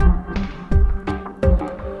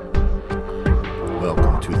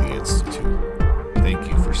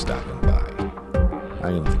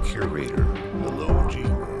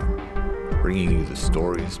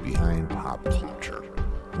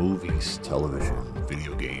television,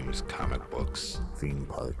 video games, comic books, theme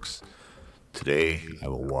parks. Today, I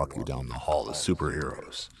will walk you down the hall of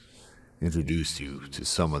superheroes, introduce you to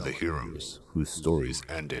some of the heroes whose stories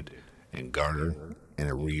ended and garner and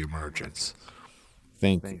a reemergence.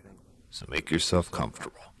 Thank you. So make yourself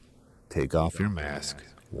comfortable. Take off your mask,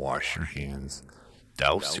 wash your hands,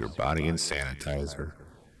 douse your body in sanitizer,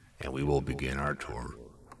 and we will begin our tour.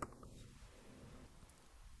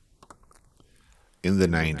 In the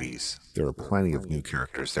 90s, there were plenty of new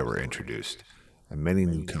characters that were introduced, and many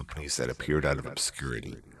new companies that appeared out of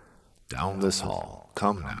obscurity. Down this hall,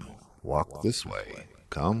 come now, walk this way.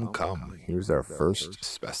 Come, here's our first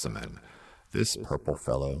specimen. This purple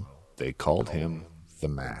fellow, they called him the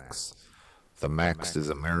Max. The Max is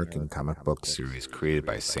an American comic book series created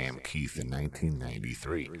by Sam Keith in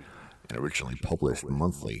 1993 and originally published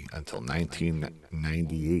monthly until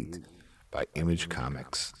 1998 by Image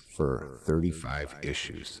Comics for 35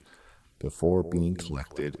 issues, before being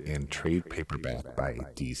collected in trade paperback by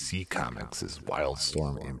DC Comics'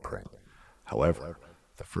 Wildstorm imprint. However,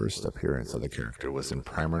 the first appearance of the character was in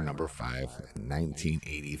Primer number 5 in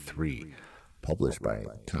 1983, published by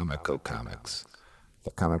Comico Comics.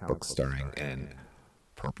 The comic book starring in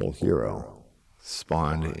Purple Hero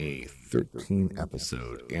spawned a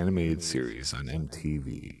 13-episode animated series on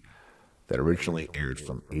MTV that originally aired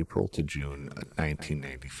from April to June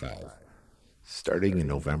 1995, starting in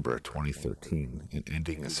November 2013 and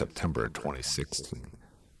ending in September 2016.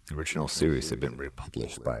 The original series had been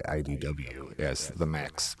republished by IDW as The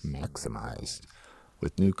Max Maximized,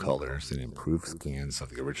 with new colors and improved scans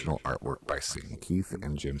of the original artwork by Sam Keith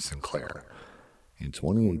and Jim Sinclair. In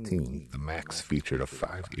 2018, The Max featured a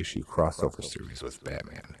 5-issue crossover series with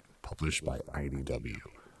Batman, published by IDW.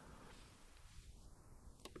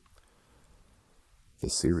 The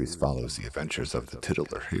series follows the adventures of the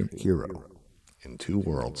titular hero in two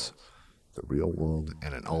worlds, the real world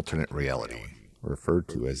and an alternate reality, referred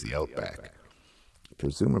to as the Outback,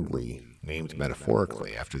 presumably named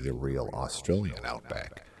metaphorically after the real Australian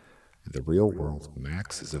Outback. In the real world,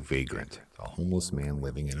 Max is a vagrant, a homeless man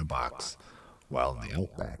living in a box, while in the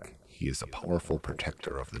Outback, he is a powerful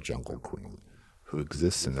protector of the Jungle Queen, who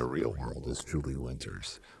exists in the real world as Julie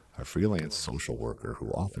Winters, a freelance social worker who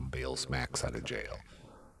often bails Max out of jail.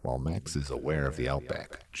 While Max is aware of the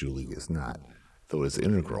Outback, Julie is not, though it is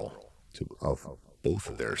integral to both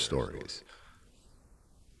of their stories.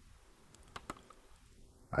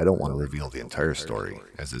 I don't want to reveal the entire story,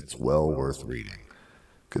 as it's well worth reading.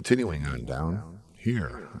 Continuing on down,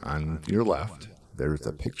 here, on your left, there's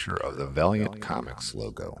a picture of the Valiant Comics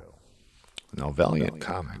logo. Now, Valiant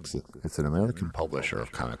Comics, it's an American publisher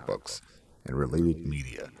of comic books and related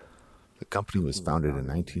media. The company was founded in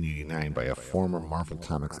 1989 by a former Marvel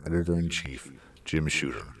Comics editor-in-chief, Jim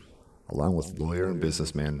Shooter, along with lawyer and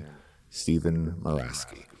businessman Stephen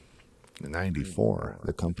Maraski. In 1994,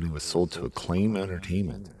 the company was sold to Acclaim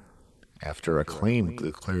Entertainment. After Acclaim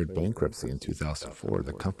declared bankruptcy in 2004,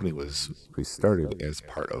 the company was restarted as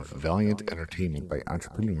part of Valiant Entertainment by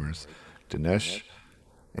entrepreneurs Dinesh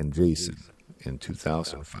and Jason in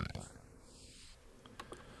 2005.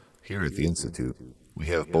 Here at the Institute, we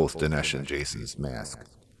have both Dinesh and Jason's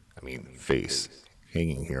face,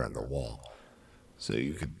 hanging here on the wall. So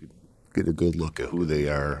you could get a good look at who they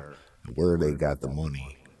are and where they got the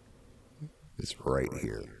money. It's right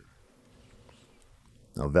here.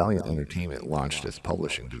 Now, Valiant Entertainment launched its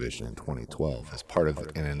publishing division in 2012 as part of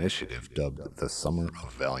an initiative dubbed the Summer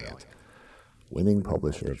of Valiant. Winning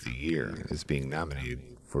Publisher of the Year is being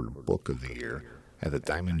nominated for the Book of the Year at the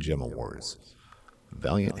Diamond Gem Awards.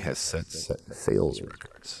 Valiant has set sales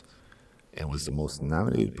records and was the most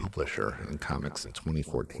nominated publisher in comics in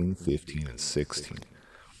 2014, 15, and 16.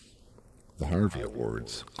 The Harvey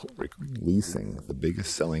Awards, releasing the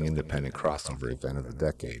biggest selling independent crossover event of the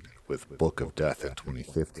decade with Book of Death in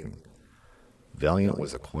 2015. Valiant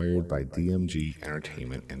was acquired by DMG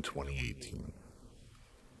Entertainment in 2018.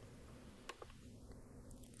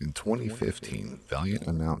 In 2015, Valiant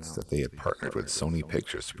announced that they had partnered with Sony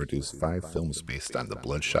Pictures to produce 5 films based on the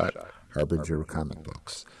Bloodshot Harbinger comic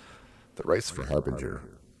books. The rights for Harbinger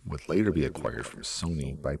would later be acquired from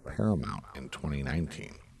Sony by Paramount in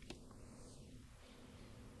 2019.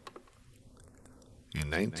 In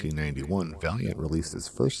 1991, Valiant released its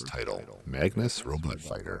first title, Magnus Robot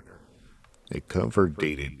Fighter. A cover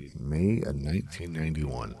dated May of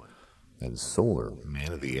 1991, and Solar,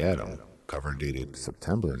 Man of the Atom, cover dated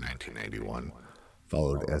September 1991,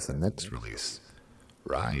 followed as the next release.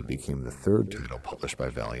 Awry became the third title published by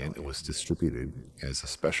Valiant and was distributed as a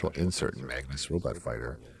special insert in Magnus Robot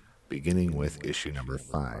Fighter, beginning with issue number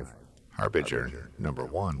 5, Harbinger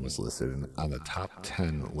 #1 was listed on the top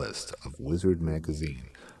 10 list of Wizard magazine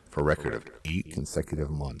for a record of 8 consecutive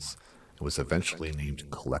months and was eventually named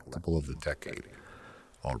Collectible of the Decade.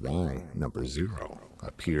 Awry #0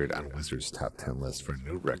 appeared on Wizard's top 10 list for a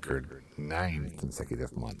new record 9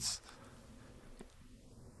 consecutive months.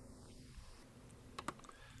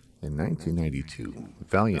 In 1992,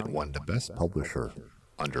 Valiant won the Best Publisher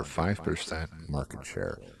under 5% market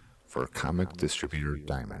share for comic distributor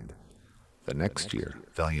Diamond. The next year,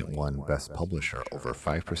 Valiant won Best Publisher over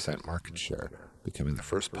 5% market share, becoming the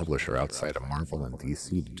first publisher outside of Marvel and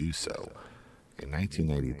DC to do so. In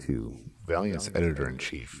 1992, Valiant's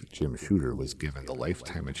editor-in-chief, Jim Shooter, was given the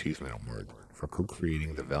Lifetime Achievement Award for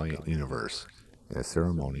co-creating the Valiant universe in a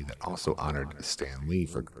ceremony that also honored Stan Lee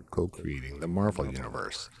for co-creating the Marvel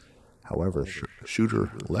universe. However,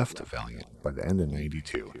 Shooter left Valiant by the end of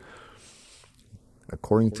 '92.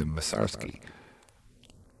 According to Masarsky,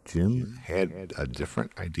 Jim had a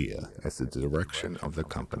different idea as to the direction of the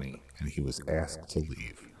company, and he was asked to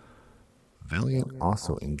leave. Valiant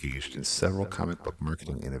also engaged in several comic book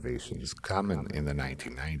marketing innovations common in the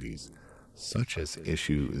 1990s, such as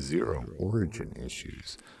Issue 0 Origin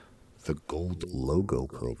issues, the Gold Logo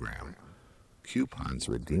program, coupons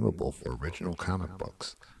redeemable for original comic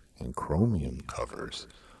books, and chromium covers.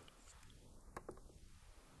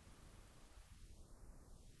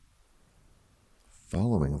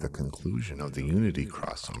 Following the conclusion of the Unity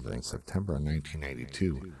crossover in September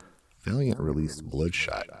 1992, Valiant released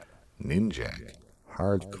Bloodshot, Ninjak,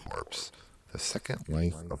 Hard Corpse, The Second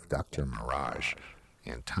Life of Dr. Mirage,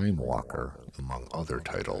 and Time Walker, among other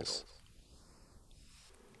titles.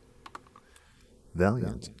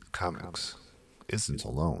 Valiant Comics isn't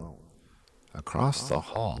alone. Across the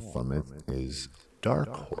hall from it is Dark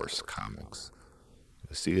Horse Comics.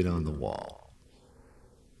 You see it on the wall.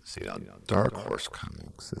 See now, Dark Horse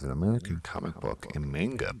Comics is an American comic book and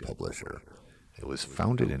manga publisher. It was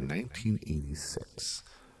founded in 1986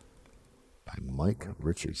 by Mike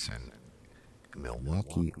Richardson in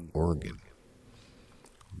Milwaukee, Oregon.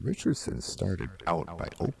 Richardson started out by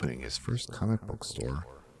opening his first comic book store,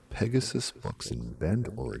 Pegasus Books in Bend,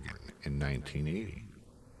 Oregon, in 1980.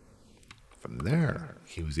 From there,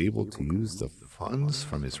 he was able to use the funds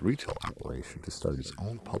from his retail operation to start his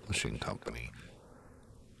own publishing company.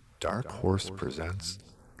 Dark Horse Presents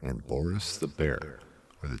and Boris the Bear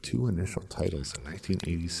were the two initial titles in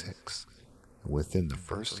 1986. Within the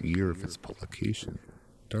first year of its publication,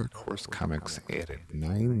 Dark Horse Comics added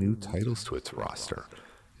 9 new titles to its roster,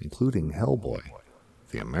 including Hellboy,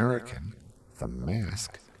 The American, The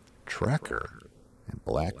Mask, Trekker, and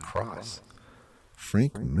Black Cross.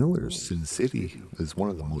 Frank Miller's Sin City is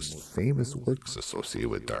one of the most famous works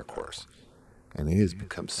associated with Dark Horse, and it has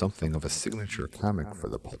become something of a signature comic for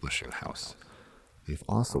the publishing house. They've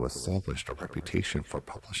also established a reputation for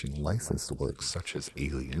publishing licensed works such as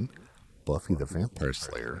Alien, Buffy the Vampire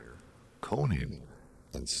Slayer, Conan,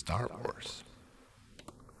 and Star Wars.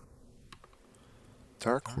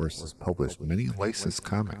 Dark Horse has published many licensed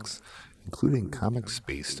comics, including comics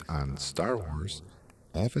based on Star Wars,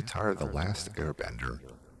 Avatar: The Last Airbender,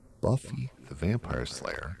 Buffy the Vampire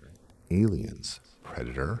Slayer, Aliens,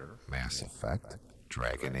 Predator, Mass Effect,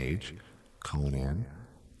 Dragon Age, Conan,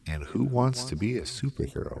 and Who Wants to Be a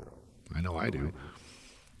Superhero? I know I do.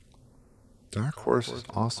 Dark Horse has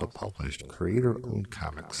also published creator-owned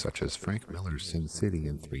comics such as Frank Miller's Sin City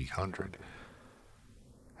and 300,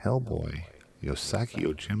 Hellboy, Yosaki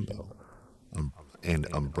Yojimbo, and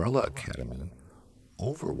Umbrella Academy,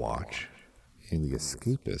 Overwatch, and The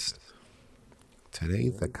Escapist. Today,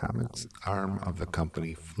 the comics arm of the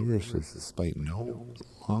company flourishes despite no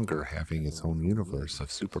longer having its own universe of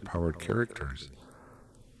superpowered characters.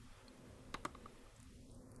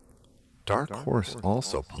 Dark Horse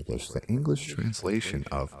also published the English translation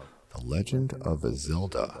of The Legend of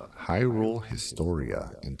Zelda: Hyrule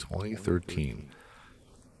Historia in 2013.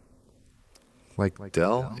 Like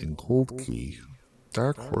Dell and Gold Key,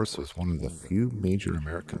 Dark Horse was one of the few major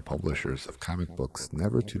American publishers of comic books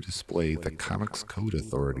never to display the Comics Code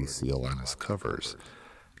Authority seal on its covers.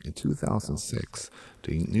 In 2006,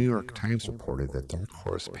 the New York Times reported that Dark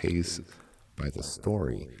Horse pays by the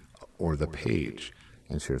story or the page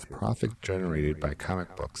and shares profit generated by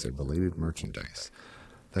comic books and related merchandise.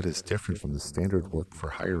 That is different from the standard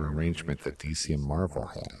work-for-hire arrangement that DC and Marvel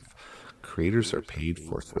have. Creators are paid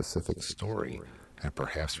for a specific story and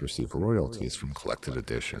perhaps receive royalties from collected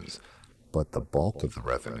editions, but the bulk of the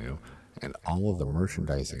revenue and all of the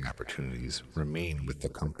merchandising opportunities remain with the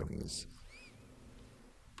companies.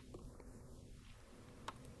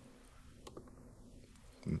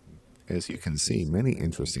 As you can see, many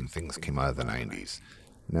interesting things came out of the 90s.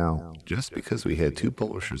 Now, just because we had two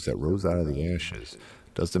publishers that rose out of the ashes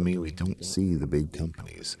doesn't mean we don't see the big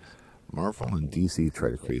companies. Marvel and DC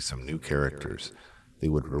try to create some new characters. They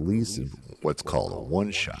would release what's called a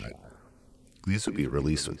one-shot. These would be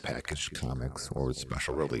released with packaged comics or with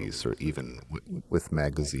special release or even with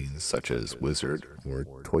magazines such as Wizard or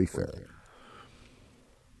Toy Fair.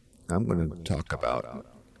 I'm going to talk about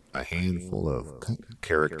a handful of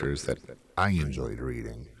characters that I enjoyed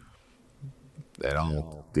reading that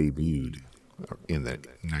all debuted in the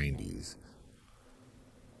 90s.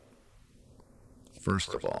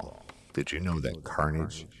 First of all, did you know that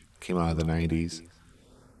Carnage came out of the 90s? It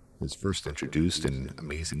was first introduced in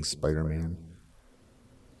Amazing Spider-Man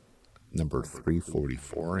number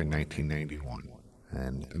 344 in 1991,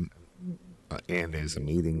 and as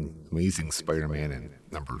Amazing Spider-Man in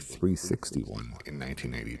number 361 in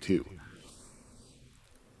 1992.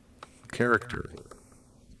 Character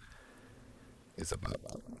is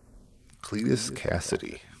about Cletus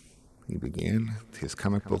Cassidy. He began his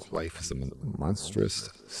comic book life as a monstrous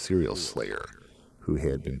serial slayer who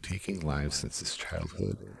had been taking lives since his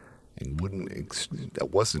childhood and that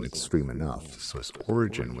wasn't extreme enough, so his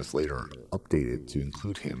origin was later updated to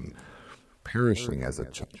include him perishing as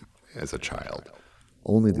a child,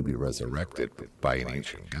 only to be resurrected by an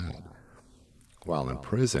ancient god. While in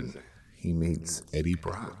prison, he meets Eddie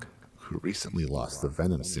Brock, who recently lost the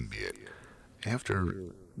Venom symbiote. After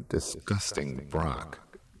disgusting Brock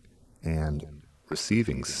and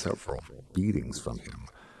receiving several beatings from him,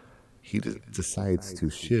 he decides to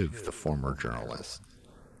shiv the former journalist,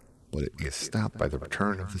 but it is stopped by the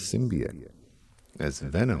return of the symbiote. As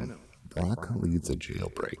Venom, Brock leads a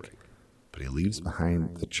jailbreak, but he leaves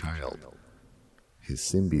behind the child his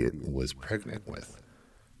symbiote was pregnant with.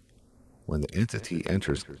 When the entity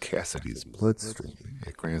enters Cassidy's bloodstream,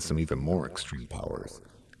 it grants him even more extreme powers,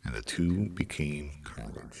 and the two became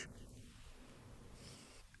Carnage.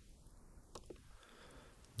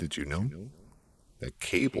 Did you know that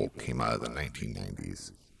Cable came out of the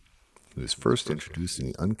 1990s? He was first introduced in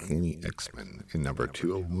the Uncanny X-Men in number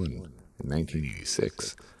 201 in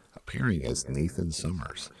 1986, appearing as Nathan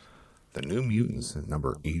Summers. The New Mutants in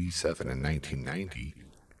number 87 in 1990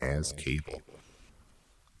 as Cable.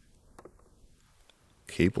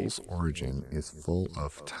 Cable's origin is full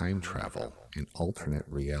of time travel and alternate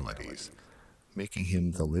realities, making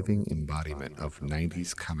him the living embodiment of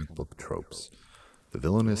 90s comic book tropes. The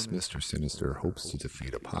villainous Mr. Sinister hopes to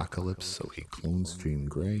defeat Apocalypse, so he clones Jean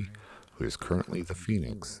Grey, who is currently the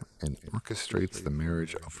Phoenix, and orchestrates the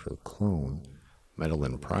marriage of her clone,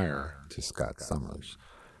 Madeline Pryor, to Scott Summers.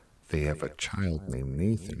 They have a child named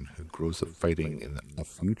Nathan who grows up fighting in a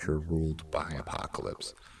future ruled by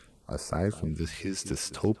Apocalypse. Aside from his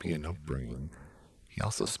dystopian upbringing, he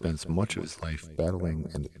also spends much of his life battling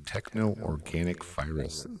a techno-organic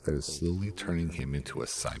virus that is slowly turning him into a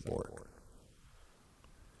cyborg.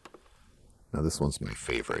 Now this one's my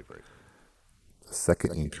favorite. The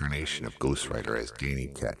second incarnation of Ghost Rider as Danny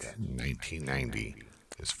Ketch in 1990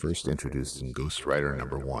 is first introduced in Ghost Rider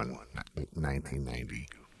number 1, 1990.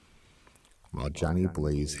 While Johnny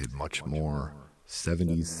Blaze had much more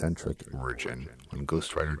 70s-centric origin when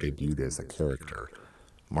Ghost Rider debuted as a character,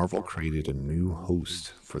 Marvel created a new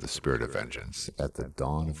host for the Spirit of Vengeance at the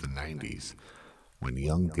dawn of the 90s, when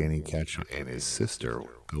young Danny Ketch and his sister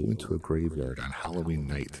go into a graveyard on Halloween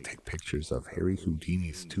night to take pictures of Harry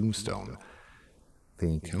Houdini's tombstone. They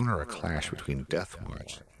encounter a clash between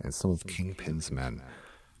Deathwatch and some of Kingpin's men.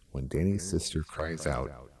 When Danny's sister cries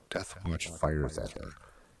out, Deathwatch fires at her,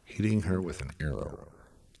 hitting her with an arrow.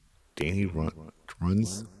 Danny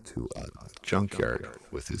runs to a junkyard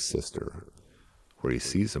with his sister, where he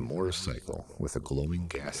sees a motorcycle with a glowing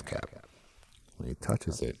gas cap. When he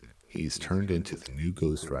touches it, he's turned into the new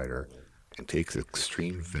Ghost Rider and takes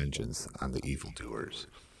extreme vengeance on the evildoers.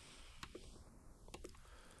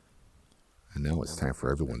 And now it's time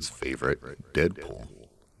for everyone's favorite, Deadpool,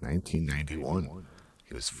 1991.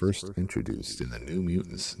 He was first introduced in the New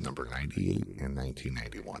Mutants number 98 in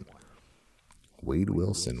 1991. Wade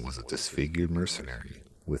Wilson was a disfigured mercenary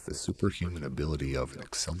with the superhuman ability of an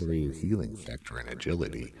accelerated healing factor and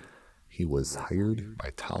agility. He was hired by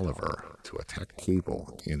Tolliver to attack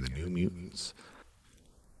Cable in the New Mutants.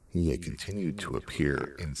 He had continued to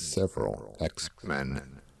appear in several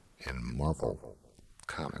X-Men and Marvel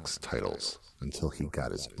Comics titles until he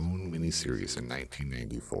got his own miniseries in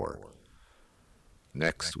 1994.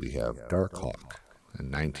 Next, we have Darkhawk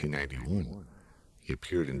in 1991. He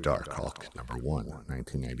appeared in Darkhawk number 1,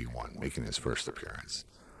 1991, making his first appearance.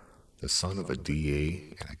 The son of a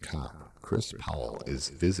DA and a cop, Chris Powell is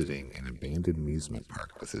visiting an abandoned amusement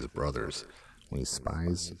park with his brothers when he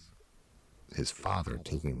spies his father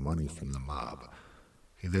taking money from the mob.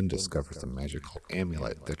 He then discovers a magical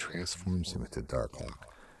amulet that transforms him into Darkhawk,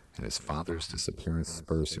 and his father's disappearance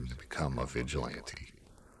spurs him to become a vigilante.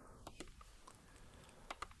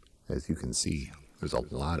 As you can see, there's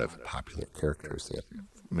a lot of popular characters that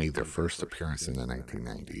made their first appearance in the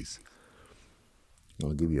 1990s.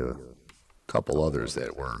 I'll give you a couple others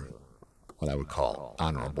that were what I would call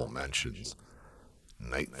honorable mentions.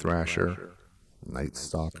 Night Thrasher, Night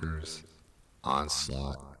Stalkers,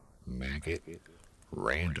 Onslaught, Maggot,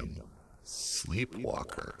 Random,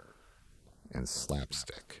 Sleepwalker, and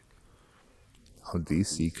Slapstick.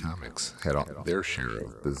 DC Comics had their share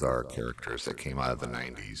of bizarre characters that came out of the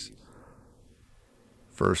 90s.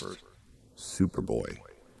 First, Superboy,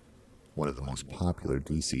 one of the most popular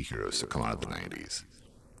DC heroes to come out of the 90s.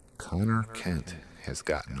 Connor Kent has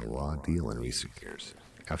gotten a raw deal in recent years.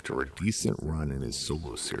 After a decent run in his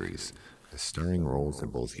solo series, his starring roles in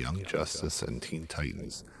both Young Justice and Teen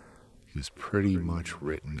Titans, he was pretty much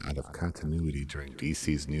written out of continuity during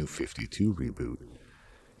DC's New 52 reboot.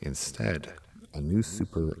 Instead, a new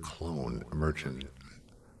super clone emerged,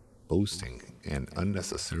 boasting an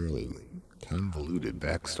unnecessarily convoluted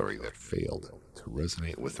backstory that failed to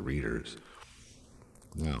resonate with readers.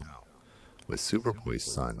 Now, with Superboy's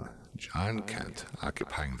son, John Kent,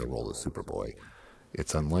 occupying the role of Superboy,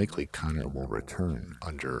 it's unlikely Connor will return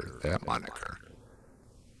under that moniker.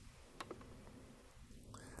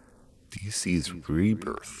 DC's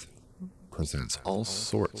Rebirth presents all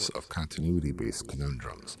sorts of continuity-based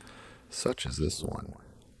conundrums, such as this one,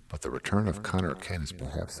 but the return of Connor Kent is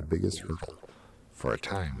perhaps the biggest hurdle. For a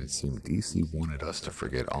time, it seemed DC wanted us to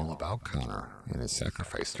forget all about Connor and his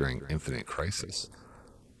sacrifice during Infinite Crisis.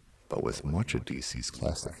 But with much of DC's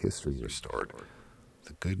classic history restored,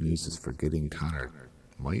 the good news is forgetting Connor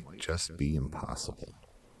might just be impossible.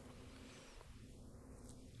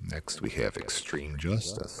 Next, we have Extreme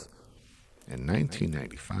Justice. In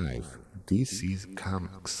 1995, DC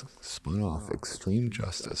Comics spun off Extreme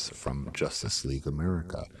Justice from Justice League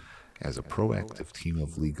America as a proactive team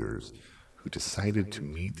of leaguers who decided to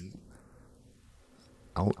meet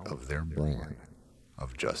out of their brand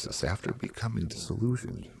of justice after becoming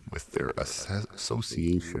disillusioned with their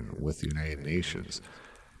association with the United Nations.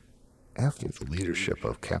 After the leadership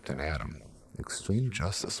of Captain Atom, Extreme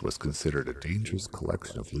Justice was considered a dangerous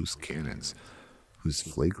collection of loose cannons whose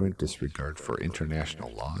flagrant disregard for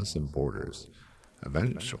international laws and borders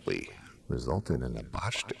eventually resulted in a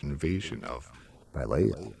botched invasion of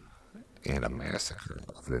Balea and a massacre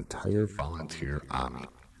of an entire volunteer army.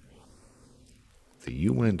 The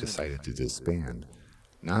UN decided to disband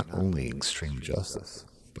not only Extreme Justice,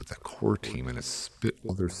 but the core team and its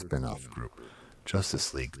other spin-off group,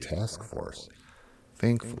 Justice League Task Force.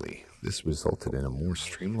 Thankfully, this resulted in a more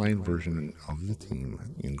streamlined version of the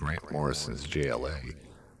team in Grant Morrison's JLA,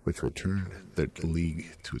 which returned the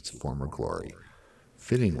League to its former glory.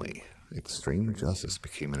 Fittingly, Extreme Justice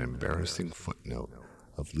became an embarrassing footnote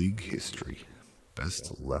of League history,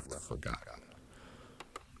 best left forgotten.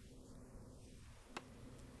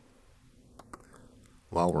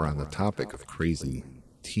 While we're on the topic of crazy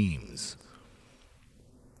teams,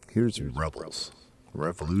 here's Rebels,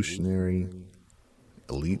 Revolutionary,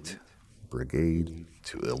 Elite, Brigade,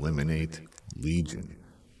 to eliminate Legion.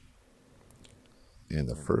 And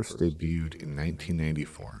the first debuted in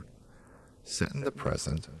 1994. Set in the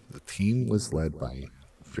present, the team was led by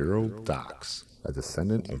Vero Dox, a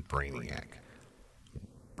descendant of Brainiac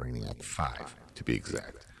 5 to be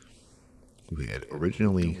exact, who had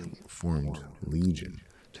originally formed Legion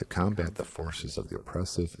to combat the forces of the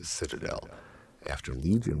oppressive Citadel after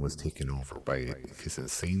Legion was taken over by his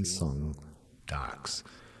insane son, Dox.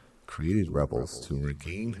 Created Rebels to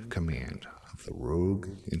regain command of the rogue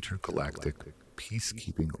intergalactic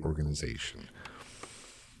peacekeeping organization.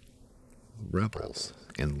 Rebels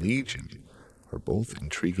and Legion are both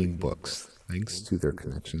intriguing books thanks to their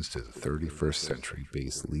connections to the 31st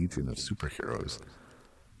century-based legion of superheroes.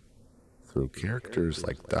 Through characters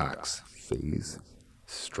like Dox, Phase,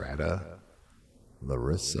 Strata,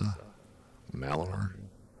 Larissa, Malor.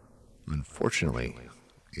 Unfortunately,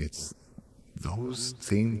 it's those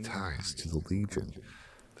same ties to the Legion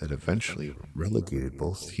that eventually relegated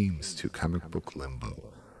both teams to comic book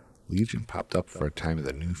limbo. Legion popped up for a time in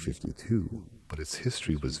the New 52, but its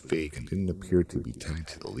history was vague and didn't appear to be tied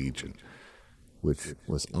to the Legion, which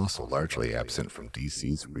was also largely absent from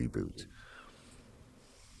DC's reboot.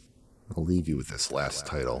 I'll leave you with this last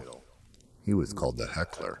title. He was called the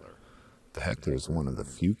Heckler. The Heckler is one of the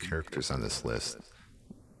few characters on this list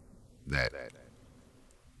that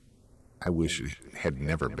I wish had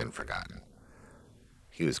never been forgotten.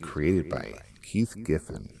 He was created by Keith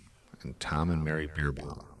Giffen and Tom and Mary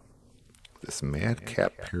Beerbaum. This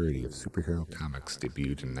madcap parody of superhero comics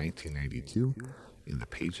debuted in 1992 in the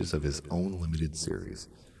pages of his own limited series.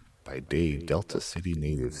 By day, Delta City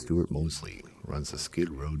native Stuart Mosley runs a Skid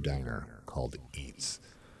Row diner called Eats.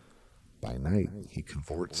 By night, he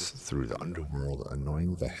cavorts through the underworld,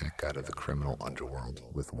 annoying the heck out of the criminal underworld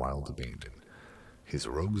with wild abandon. His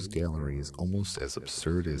rogues gallery is almost as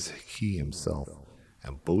absurd as he himself,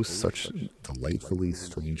 and boasts such delightfully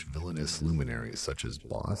strange villainous luminaries such as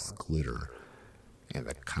Boss Glitter and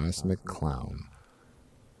the Cosmic Clown.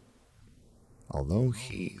 Although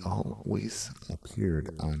he always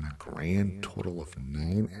appeared on a grand total of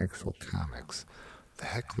 9 actual comics, the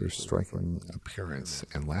heckler's striking appearance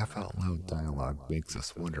and laugh-out-loud dialogue makes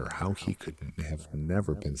us wonder how he could have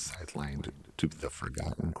never been sidelined to the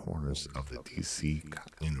forgotten corners of the DC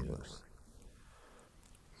universe.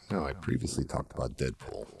 Now, I previously talked about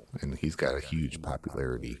Deadpool, and he's got a huge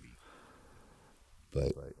popularity,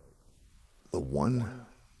 but the one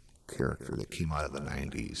character that came out of the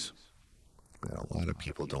 90s that a lot of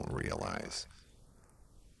people don't realize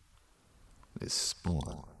is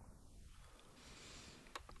Spawn.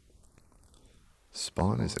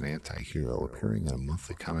 Spawn is an anti-hero appearing in a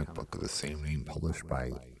monthly comic book of the same name published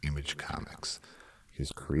by Image Comics. He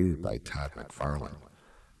was created by Todd McFarlane.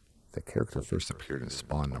 The character first appeared in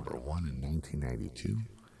Spawn number 1 in 1992.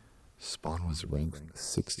 Spawn was ranked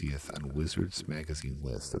 60th on Wizards magazine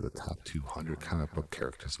list of the top 200 comic book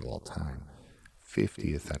characters of all time,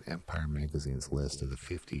 50th on Empire magazine's list of the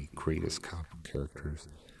 50 greatest comic book characters,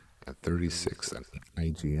 and 36th on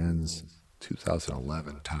IGN's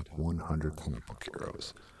 2011 top 100 comic book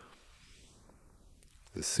heroes.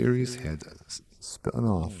 The series had spun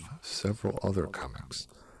off several other comics,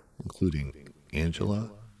 including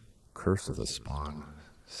Angela, Curse of the Spawn,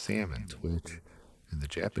 Sam and Twitch, and the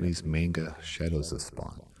Japanese manga Shadows of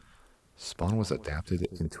Spawn. Spawn was adapted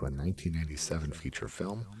into a 1997 feature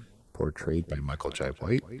film, portrayed by Michael J.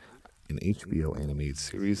 White, an HBO animated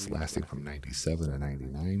series lasting from 97 to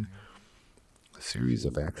 99, a series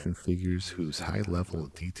of action figures whose high level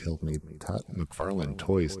of detail made Todd McFarlane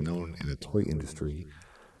toys known in the toy industry,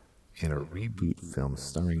 and a reboot film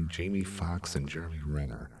starring Jamie Foxx and Jeremy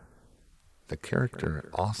Renner. The character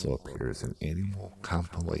also appears in annual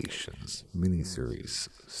compilations, miniseries,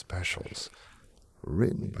 specials,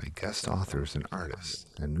 written by guest authors and artists,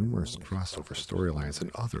 and numerous crossover storylines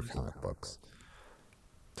in other comic books.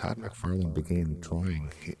 Todd McFarlane began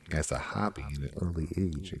drawing as a hobby in an early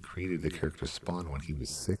age and created the character Spawn when he was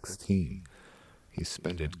 16. He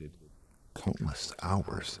spent countless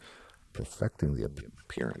hours perfecting the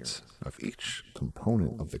appearance of each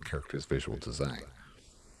component of the character's visual design.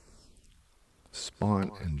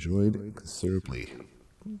 Spawn enjoyed considerably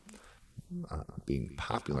being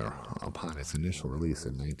popular upon its initial release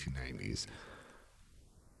in the 1990s.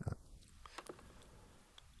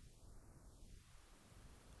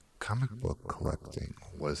 Comic book collecting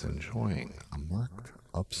was enjoying a marked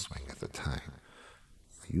upswing at the time,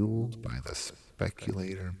 fueled by the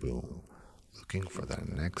speculator boom, looking for the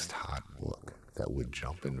next hot book that would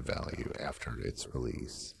jump in value after its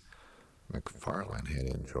release. McFarlane had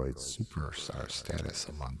enjoyed superstar status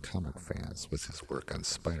among comic fans with his work on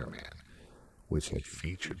Spider-Man, which had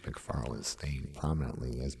featured McFarlane's name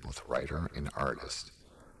prominently as both writer and artist.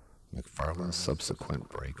 McFarlane's subsequent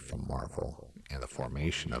break from Marvel and the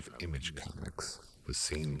formation of Image Comics was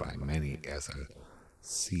seen by many as a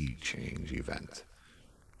sea change event,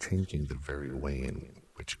 changing the very way in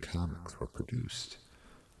which comics were produced.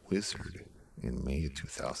 Wizard, in May of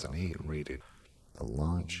 2008, rated the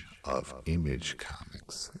launch of Image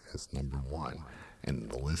Comics as number 1 in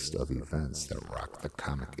the list of events that rocked the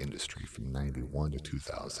comic industry from 1991 to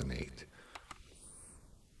 2008.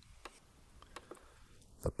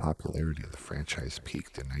 The popularity of the franchise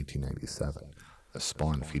peaked in 1997, the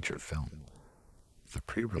Spawn feature film. The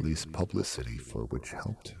pre-release publicity for which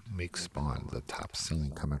helped make Spawn the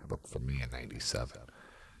top-selling comic book for May in 1997.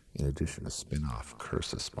 In addition, a spin-off,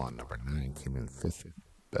 Curse of Spawn number 9, came in 5th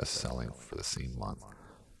best-selling for the same month.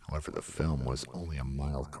 However, the film was only a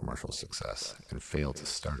mild commercial success and failed to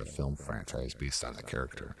start a film franchise based on the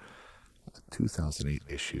character. A 2008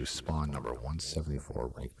 issue, Spawn number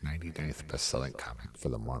 174, ranked 99th best-selling comic for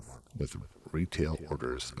the month, with retail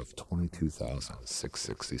orders of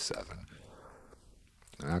 22,667.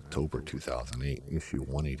 In October 2008, issue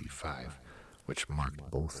 185, which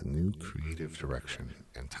marked both new creative direction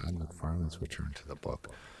and Todd McFarlane's return to the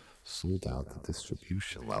book, sold out the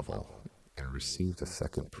distribution level and received a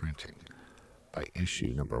second printing by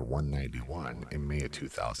issue number 191 in May of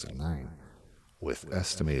 2009, with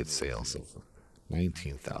estimated sales of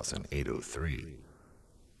 19,803.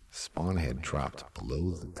 Spawn had dropped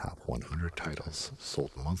below the top 100 titles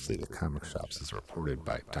sold monthly to comic shops as reported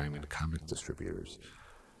by Diamond Comic Distributors.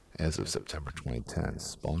 As of September 2010,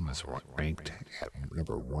 Spawn was ranked at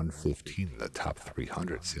number 115 in the top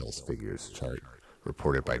 300 sales figures chart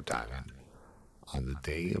reported by Diamond. On the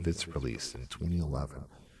day of its release in 2011,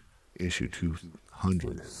 issue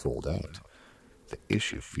 200 sold out. The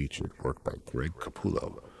issue featured work by Greg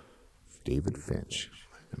Capullo, David Finch,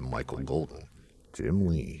 and Michael Golden, Jim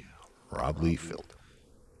Lee, Rob Liefeld,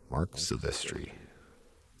 Mark Silvestri,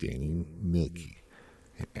 Danny Milkey,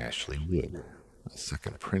 and Ashley Wood. A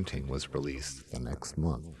second printing was released the next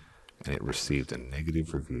month, and it received a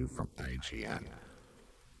negative review from IGN.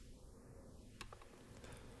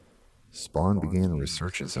 Spawn began a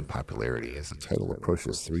resurgence in popularity as the title approached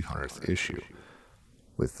its 300th issue,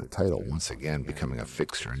 with the title once again becoming a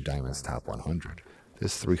fixture in Diamond's Top 100.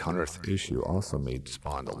 This 300th issue also made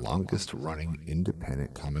Spawn the longest-running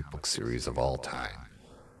independent comic book series of all time.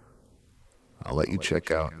 I'll let you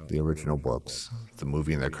check out the original books, the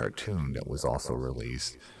movie and the cartoon that was also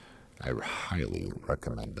released. I highly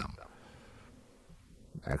recommend them.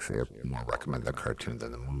 Actually, I more recommend the cartoon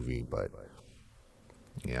than the movie, but,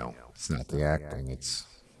 you know, it's not the acting, it's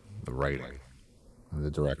the writing, and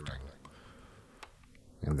the directing,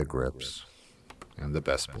 and the grips, and the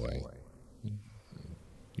best boy.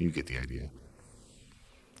 You get the idea.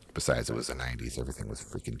 Besides, it was the 90s. Everything was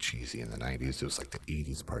freaking cheesy in the 90s. It was like the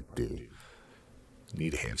 80s part, dude. You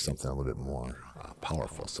need to have something a little bit more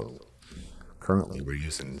powerful. So currently we're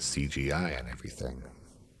using CGI and everything.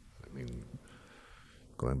 I mean,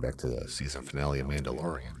 going back to the season finale of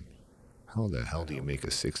Mandalorian, how the hell do you make a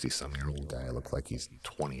 60-some-year-old guy look like he's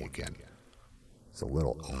 20 again? It's a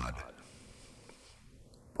little odd.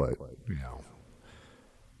 But, you know,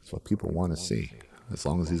 it's what people want to see. As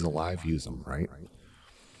long as he's alive, use him, right?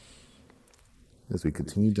 As we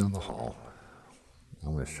continue down the hall,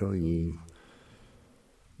 I'm going to show you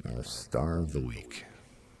our star of the week.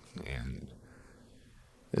 And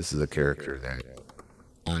this is a character that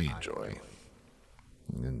I enjoy.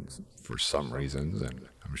 And for some reasons, and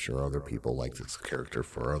I'm sure other people like this character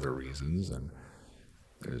for other reasons, and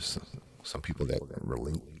there's some people that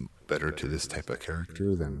relate better to this type of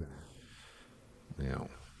character than, you know,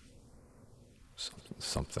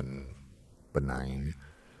 something benign.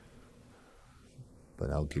 But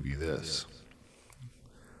I'll give you this.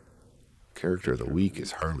 Character of the week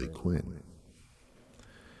is Harley Quinn.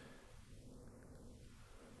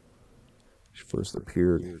 She first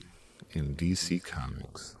appeared in DC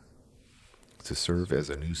Comics to serve as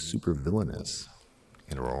a new supervillainess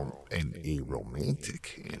and a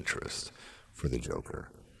romantic interest for the Joker.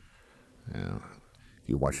 Now, if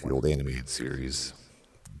you watch the old animated series,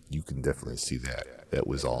 you can definitely see that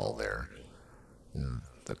was all there.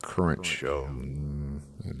 The current show on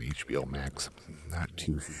HBO Max, I'm not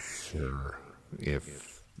too sure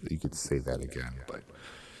if you could say that again, but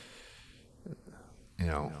you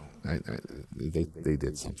know, they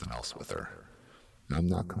did something else with her. I'm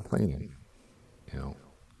not complaining, you know.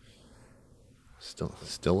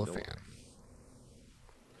 Still a fan.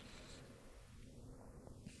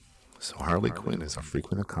 So Harley Quinn is a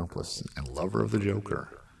frequent accomplice and lover of the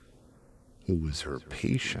Joker, who was her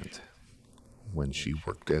patient when she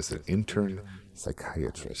worked as an intern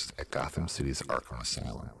psychiatrist at Gotham City's Arkham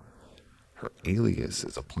Asylum. Her alias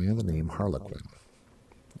is a play on the name Harlequin,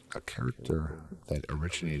 a character that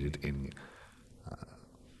originated in a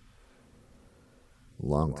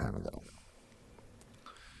long time ago.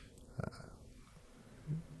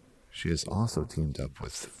 She has also teamed up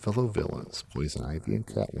with fellow villains Poison Ivy and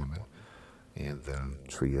Catwoman, and the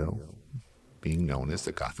trio being known as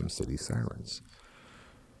the Gotham City Sirens.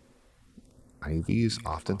 Ivy is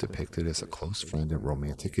often depicted as a close friend and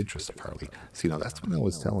romantic interest of Harley. See, now that's what I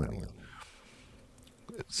was telling you.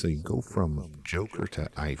 So you go from Joker to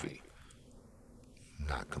Ivy.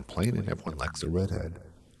 Not complaining, everyone likes a redhead.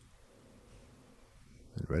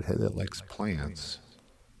 A redhead that likes plants.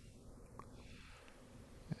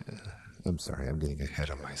 I'm sorry, I'm getting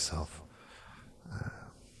ahead of myself.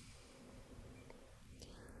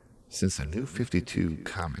 Since the New 52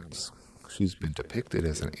 comics, she's been depicted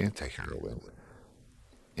as an anti-heroine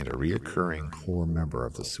and a reoccurring core member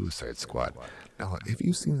of the Suicide Squad. Now, have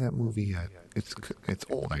you seen that movie yet? It's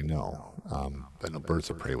old, I know. But No Birds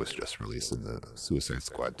of Prey was just released, and the Suicide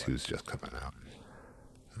Squad 2 is just coming out.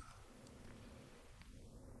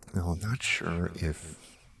 Now, I'm not sure if,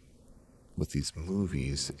 with these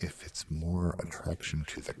movies, if it's more attraction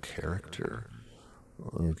to the character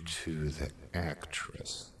or to the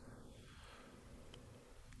actress.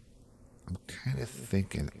 I'm kind of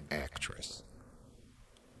thinking actress.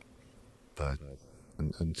 But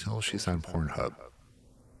until she's on Pornhub.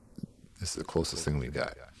 This is the closest thing we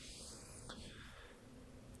got.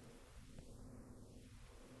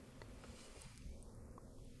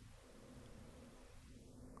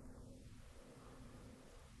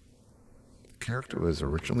 The character was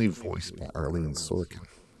originally voiced by Arlene Sorkin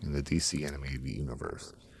in the DC animated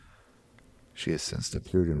universe. She has since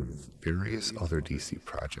appeared in various other DC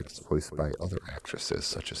projects voiced by other actresses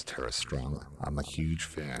such as Tara Strong. I'm a huge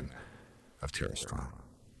fan of Tara Strong.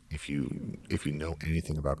 If you know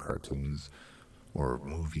anything about cartoons or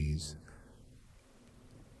movies,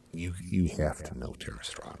 you have to know Tara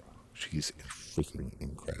Strong. She's freaking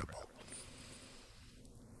incredible.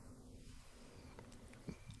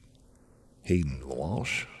 Hayden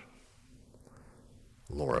Walsh,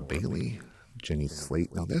 Laura Bailey, Jenny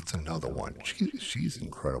Slate. Now that's another one. She's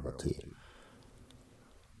incredible too.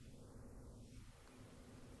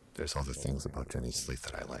 There's other things about Jenny Slate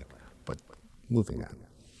that I like, but moving on.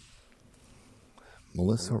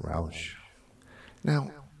 Melissa Rauch.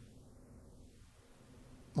 Now,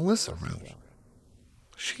 Melissa Rauch,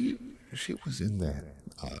 she was in that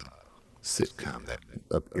sitcom that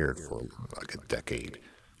aired for like a decade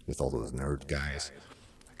with all those nerd guys.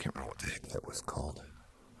 I can't remember what the heck that was called.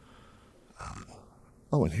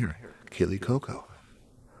 And here, Kaylee Coco.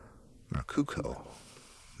 Or Kuko.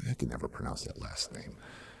 I can never pronounce that last name.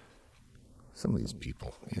 Some of these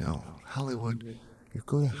people, Hollywood, you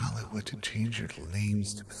go to Hollywood to change your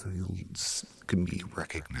names so you can be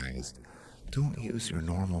recognized. Don't use your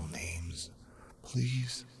normal names,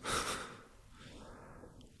 please.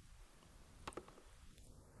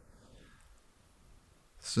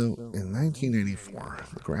 So, in 1984,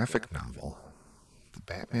 the graphic novel, The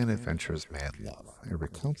Batman Adventures Mad Love, it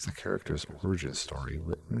recounts the character's origin story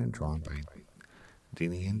written and drawn by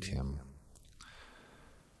Dini and Tim.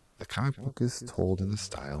 The comic book is told in the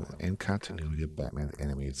style and continuity of Batman the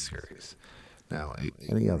Animated Series. Now,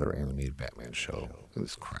 any other animated Batman show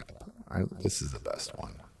is crap. This is the best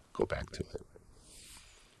one. Go back to it.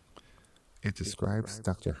 It describes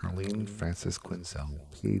Dr. Harleen Frances Quinzel,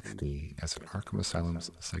 Ph.D., as an Arkham Asylum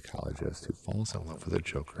psychologist who falls in love with the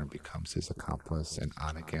Joker and becomes his accomplice and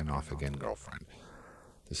on-again, off-again girlfriend.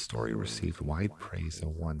 The story received wide praise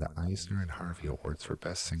and won the Eisner and Harvey Awards for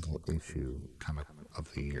Best Single Issue Comic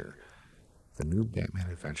of the Year. The new Batman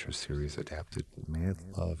Adventures series adapted Mad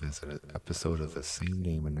Love as an episode of the same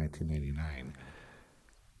name in 1999.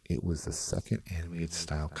 It was the second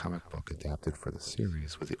animated-style comic book adapted for the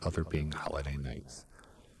series, with the other being Holiday Nights.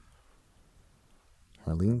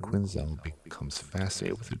 Harleen Quinzel becomes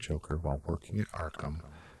fascinated with the Joker while working at Arkham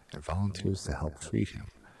and volunteers to help treat him.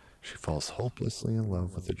 She falls hopelessly in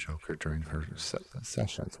love with the Joker during her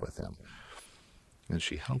sessions with him, and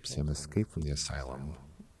she helps him escape from the asylum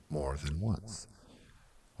more than once.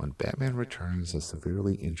 When Batman returns a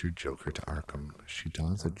severely injured Joker to Arkham, she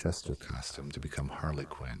dons a jester costume to become Harley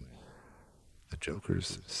Quinn, the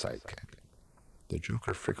Joker's sidekick. The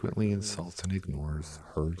Joker frequently insults and ignores,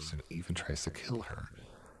 hurts, and even tries to kill her,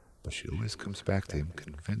 but she always comes back to him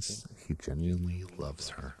convinced he genuinely loves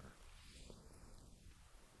her.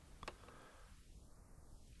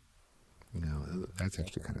 That's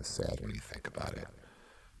actually kind of sad when you think about it.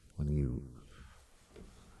 When you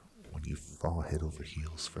fall head over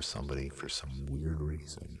heels for somebody for some weird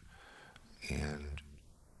reason, and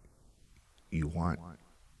you want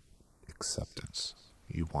acceptance.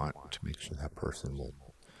 You want to make sure that person will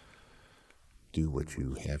do what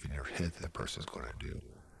you have in your head that person's going to do.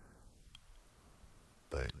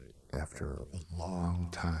 But after a long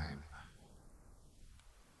time,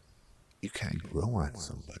 you can't grow on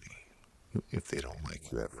somebody if they don't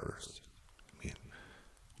like you at first. I mean,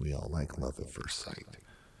 we all like love at first sight.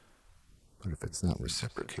 But if it's not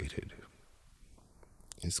reciprocated,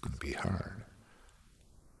 it's going to be hard.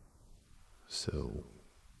 So,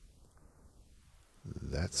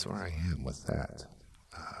 that's where I am with that.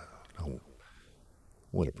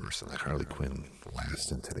 Would a person like Harley Quinn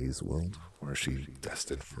last in today's world? Or is she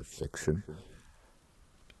destined for fiction?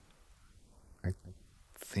 I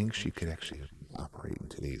think she could actually operate in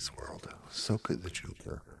today's world. So could the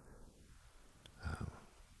Joker.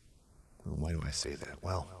 Why do I say that?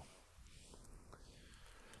 Well,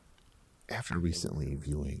 after recently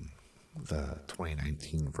viewing the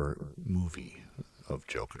 2019 movie of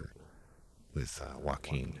Joker with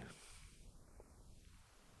Joaquin,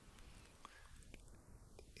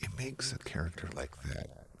 it makes a character like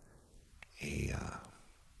that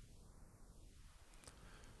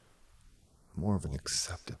more of an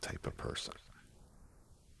accepted type of person,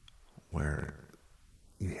 where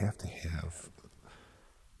you have to have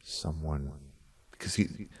someone, because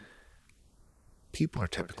people are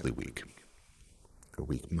typically weak. They're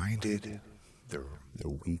weak-minded. They're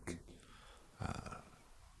weak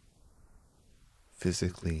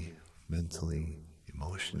physically, mentally,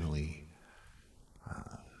 emotionally,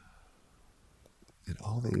 and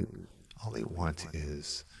all they want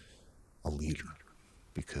is a leader,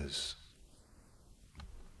 because,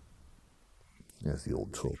 as the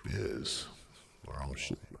old trope is, we're all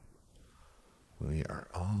sheep. We are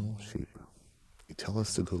all sheep. You tell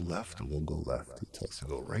us to go left, we'll go left. You tell us to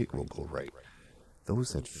go right, we'll go right.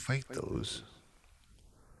 Those that fight those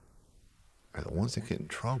are the ones that get in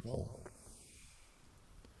trouble,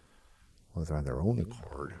 whether on their own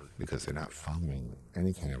accord, because they're not following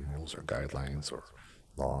any kind of rules or guidelines or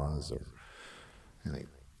laws, and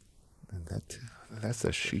that's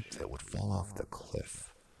a sheep that would fall off the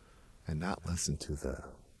cliff and not listen to the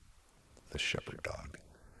shepherd dog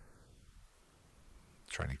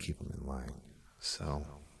trying to keep them in line. So,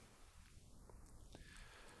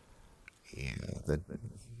 yeah,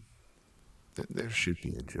 there should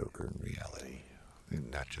be a Joker in reality, and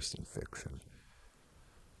not just in fiction.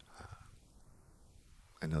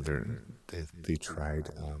 I know they tried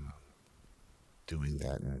doing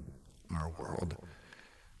that in our world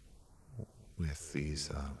with these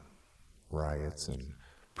riots and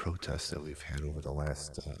protests that we've had over the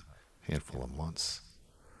last handful of months.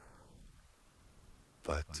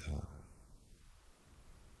 But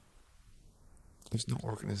there's no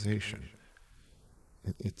organization.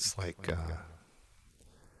 It's like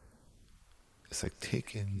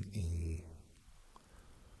taking a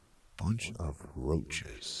bunch of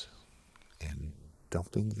roaches and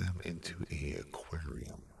dumping them into an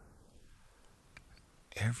aquarium.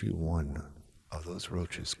 Every one of those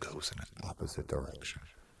roaches goes in an opposite direction,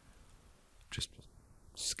 just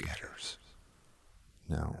scatters.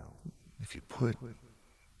 Now, if you put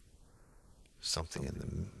something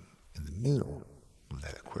in the middle of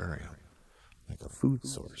that aquarium, like a food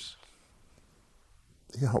source,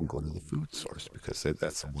 they all go to the food source because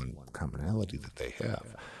that's the one commonality that they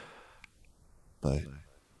have. But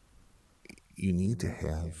you need to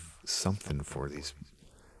have something for these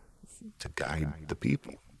to guide the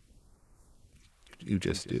people. You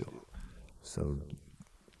just do. So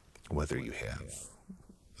whether you have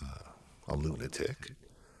a lunatic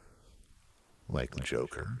like the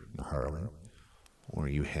Joker, Harley, or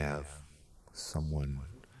you have someone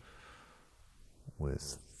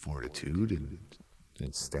with fortitude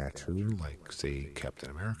and stature like, say, Captain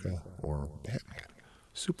America or Batman,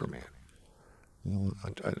 Superman,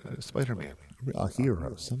 Spider-Man, a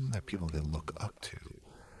hero, someone that people can look up to,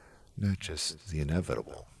 not just the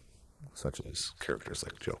inevitable, such as characters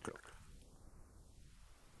like Joker.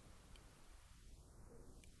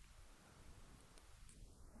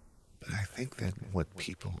 But I think that what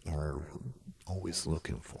people are always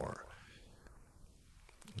looking for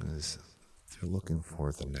is they're looking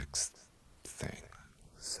for the next thing.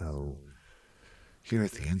 So here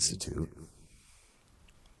at the Institute,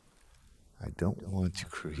 I don't want to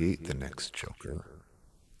create the next Joker.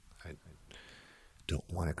 I don't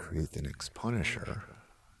want to create the next Punisher.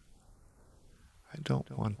 I don't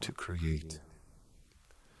want to create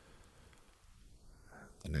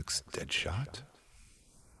the next Deadshot.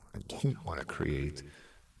 I don't want to create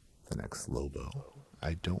the next Lobo.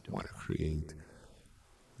 I don't want to create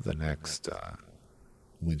the next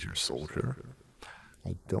Winter Soldier.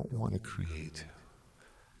 I don't want to create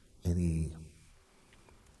any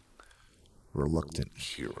reluctant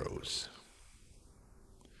heroes.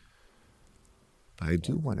 But I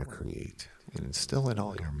do want to create and instill in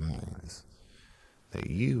all your minds that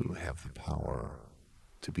you have the power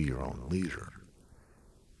to be your own leader.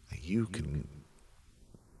 That you can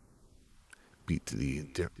beat to the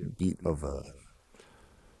beat of a...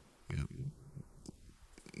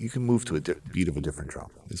 You can move to a beat of a different drum,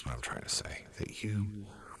 is what I'm trying to say. That you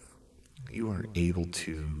are able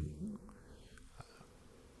to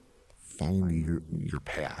find your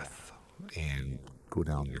path and go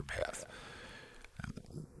down your path.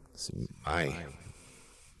 See,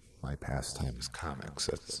 my pastime is comics.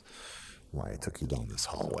 That's why I took you down this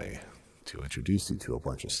hallway, to introduce you to a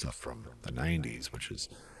bunch of stuff from the 90s, which is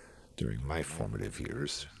during my formative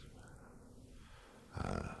years.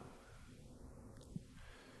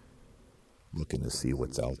 Looking to see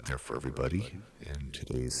what's out there for everybody in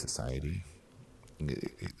today's society.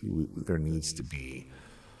 There needs to be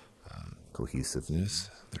cohesiveness.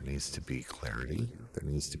 There needs to be clarity. There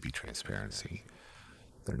needs to be transparency.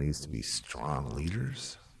 There needs to be strong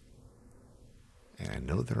leaders. And I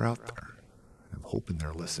know they're out there. I'm hoping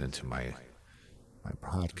they're listening to my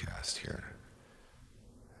podcast here.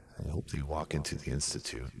 I hope they walk into the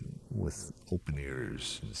Institute with open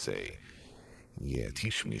ears and say, yeah,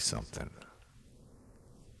 teach me something.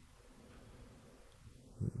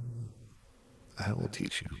 I will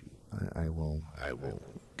teach you. I will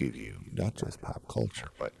give you not just pop culture,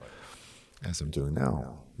 but as I'm doing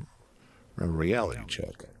now, a reality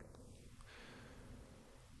check.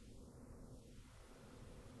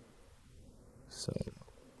 So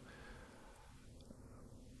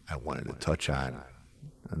I wanted to touch on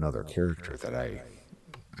another character that I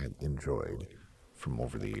enjoyed from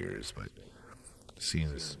over the years, but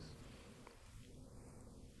seems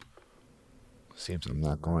seems I'm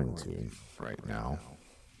not going to right now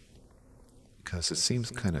because it seems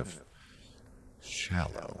kind of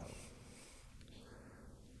shallow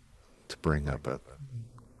to bring up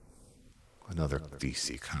another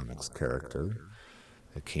DC Comics character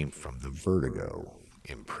that came from the Vertigo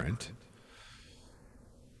imprint,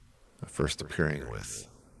 first appearing with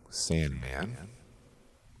Sandman,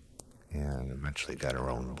 and eventually got her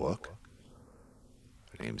own book.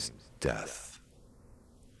 Her name's Death.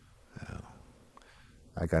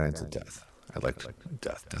 I got into Death. I liked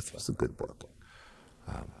Death. Death was a good book.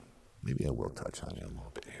 Maybe I will touch on it a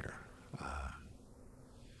little bit here.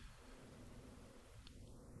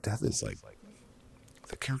 Death is like,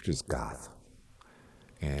 the character's goth.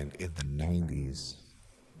 And in the 90s,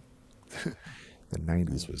 the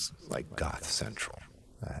 90s was like goth central.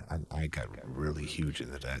 I got really huge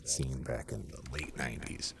into that scene back in the late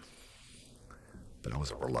 90s. But I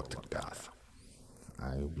was a reluctant goth.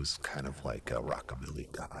 I was kind of like a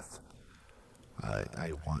rockabilly goth.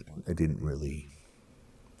 I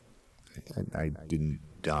didn't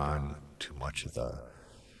don too much of the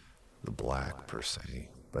black per se,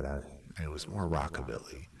 but I was more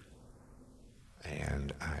rockabilly.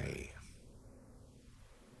 And I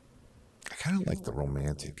kind of like the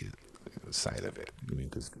romantic side of it. I mean,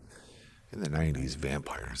 because in the 90s,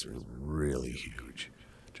 vampires were really huge.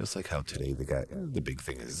 Just like how today the big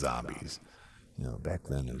thing is zombies. You know, back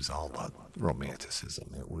then it was all about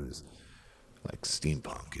romanticism. It was like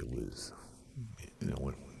steampunk. It was,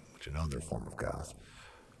 which another form of goth.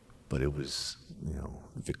 But it was,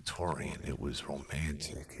 Victorian. It was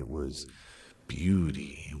romantic. It was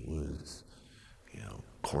beauty. It was,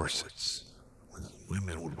 corsets. When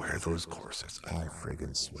women would wear those corsets, I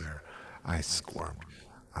friggin' swear, I squirmed.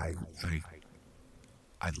 I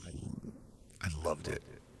loved it.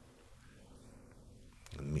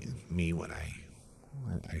 Me when I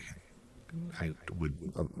would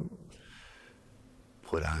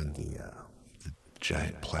put on the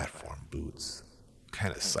giant platform boots,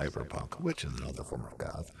 kind of cyberpunk, which is another form of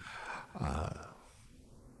goth,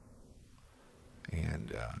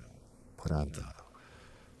 and put on the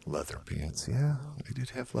leather pants. Yeah, I did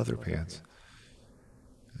have leather pants.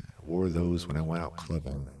 Wore those when I went out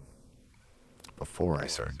clubbing before I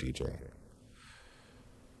started DJing.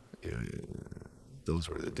 Those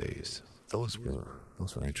were the days. Those were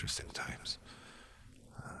interesting times.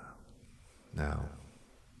 Now,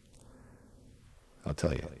 I'll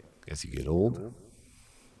tell you, as you get old,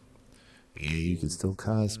 yeah, you can still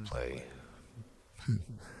cosplay.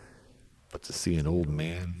 But to see an old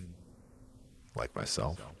man like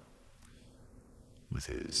myself, with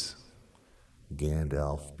his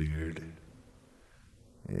Gandalf beard,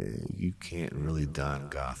 you can't really don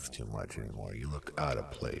goth too much anymore. You look out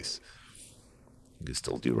of place. You can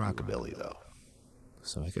still do rockabilly though,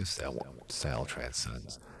 so I guess that style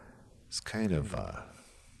transcends. It's kind of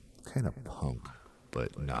punk,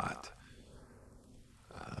 but not.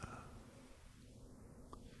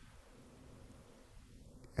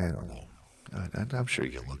 I don't know. I'm sure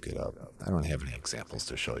you can look it up. I don't have any examples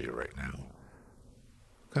to show you right now.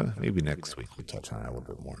 Maybe next week we'll touch on it a little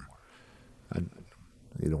bit more.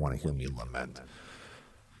 You don't want to hear me lament.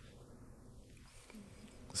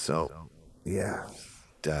 So, yeah,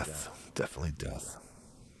 death, definitely death.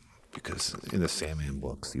 Because in the Sandman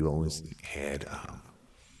books, you always had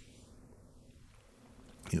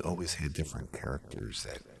different characters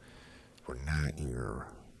that were not your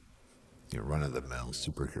run-of-the-mill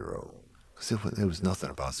superhero. Because there was nothing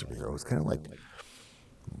about superhero. It was kind of like,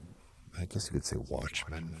 I guess you could say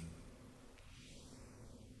Watchmen.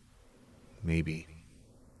 Maybe.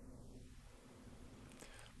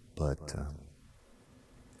 But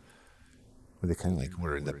where they kind of like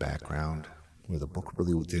were in the background, where the book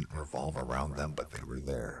really didn't revolve around them, but they were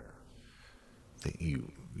there. That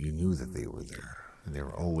you knew that they were there, and they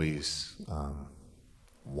were always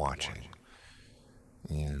watching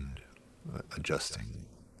and adjusting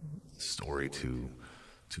the story to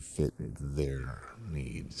fit their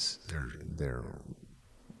needs.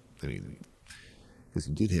 Because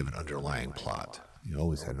you did have an underlying plot. You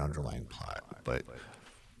always had an underlying plot, but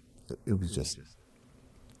it was just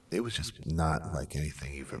not like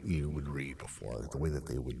anything you would read before. The way that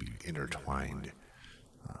they would be intertwined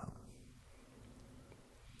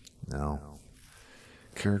Now,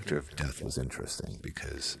 character of Death was interesting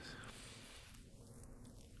because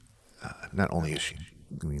not only is she,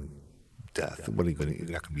 Death. What are you going to? You're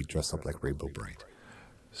not going to be dressed up like Rainbow Bright.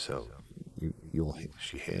 So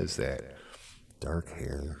she has that dark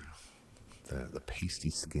hair, the pasty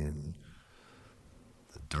skin,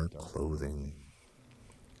 the dark clothing.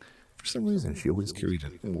 For some reason, she always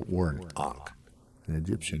wore an ankh, an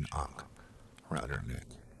Egyptian ankh, around her neck.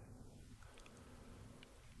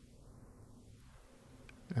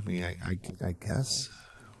 I guess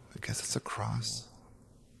it's a cross,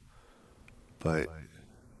 but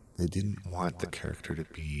they didn't want the character to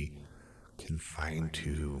be confined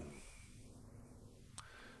to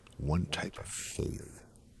one type of faith,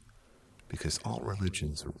 because all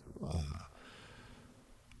religions, the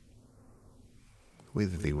way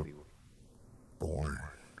that they were born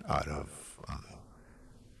out of,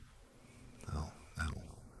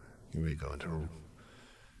 here we go into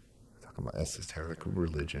talking about esoteric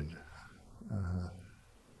religion.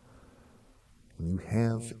 When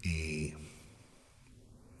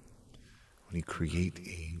you create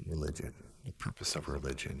a religion, the purpose of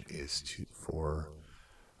religion is for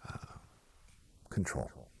control,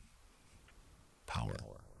 power,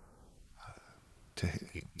 to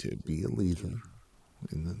be a leader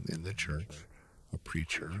in the church, a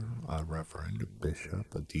preacher, a reverend, a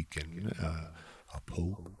bishop, a deacon, a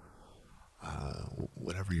pope,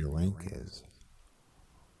 whatever your rank is,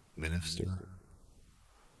 minister,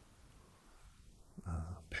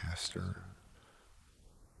 pastor.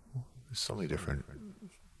 There's so many different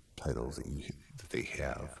titles that they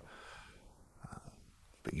have,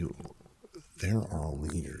 but they're all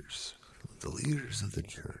leaders. The leaders of the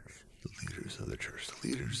church, the leaders of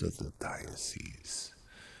the diocese.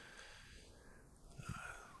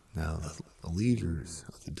 Now, the leaders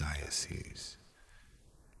of the diocese,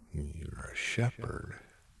 you're a shepherd,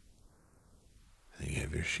 and you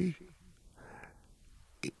have your sheep.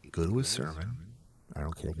 You go to a sermon, I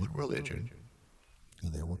don't care what religion,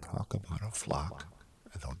 and they will talk about a flock,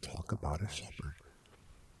 and they'll talk about a shepherd.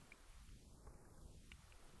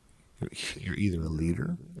 You're either a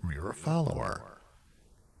leader or you're a follower.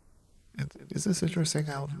 And is this interesting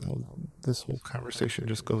how this whole conversation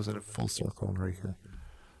just goes in a full circle right here?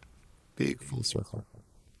 Big full circle.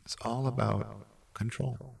 It's all about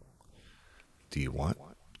control. Do you want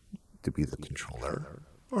to be the controller,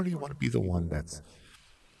 or do you want to be the one that's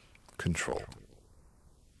controlled?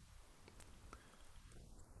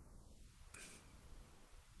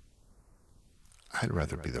 I'd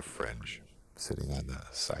rather be the fringe, sitting on the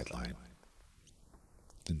sideline,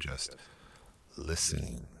 than just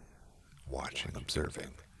listening, watching,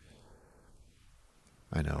 observing.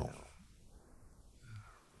 I know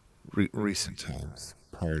recent times,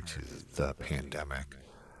 prior to the pandemic,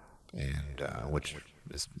 and which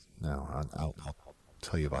is now, I'll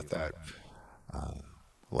tell you about that.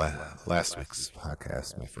 Last week's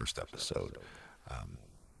podcast, my first episode,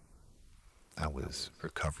 I was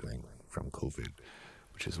recovering from COVID,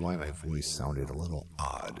 which is why my voice sounded a little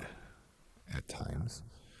odd at times.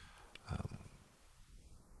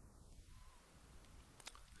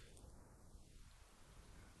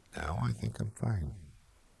 Now I think I'm fine.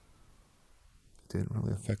 It didn't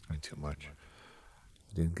really affect me too much.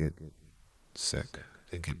 I didn't get sick,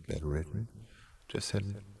 didn't get bedridden, just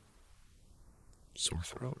had sore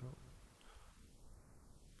throat.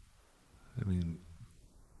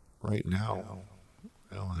 Right now,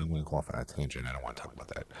 I'm going to go off on a tangent. I don't want to talk about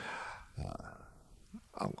that.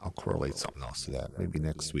 I'll correlate something else to that. Maybe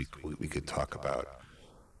next week we could talk about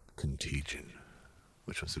Contagion,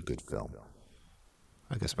 which was a good film.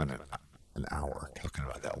 I could spend an hour talking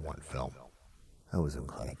about that one film. That was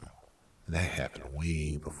incredible. And that happened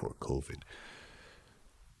way before COVID.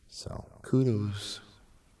 So, kudos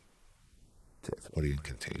to everybody in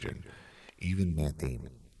Contagion, even Matt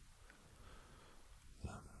Damon.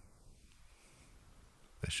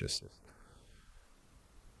 It's just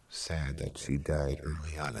sad that she died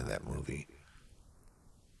early on in that movie.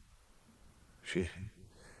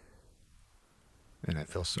 And I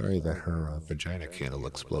feel sorry that her vagina candle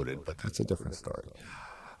exploded, but that's a different story.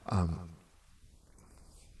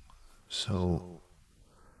 So,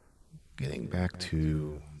 getting back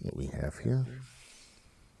to what we have here.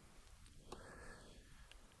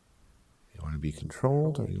 You want to be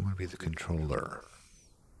controlled, or you want to be the controller?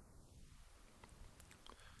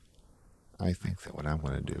 I think that what I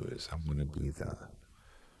want to do is I want to be the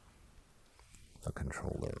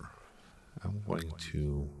controller.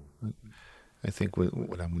 I think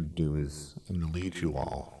what I'm going to do is I'm going to lead you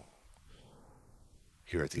all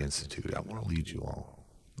here at the Institute. I want to lead you all.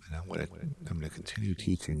 And I'm going to continue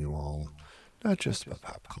teaching you all not just about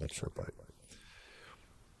pop culture, but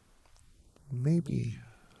maybe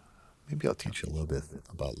I'll teach you a little bit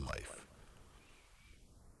about life.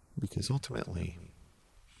 Because ultimately,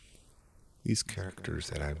 these characters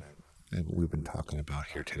that we've been talking about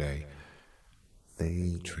here today,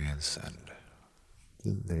 they transcend.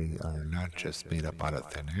 They are not just made up out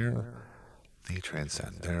of thin air. They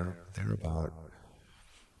transcend. They're about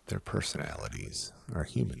their personalities are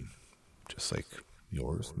human, just like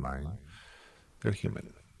yours, mine. They're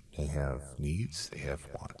human. They have needs. They have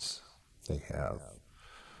wants. They have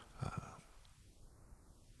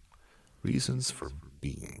reasons for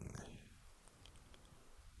being.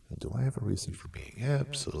 And do I have a reason for being?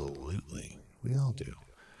 Absolutely. We all do.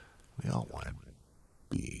 We all want to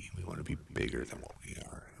be. We want to be bigger than what we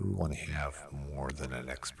are. We want to have more than the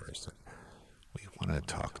next person. We want to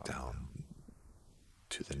talk down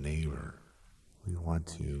to the neighbor. We want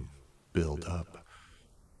to build up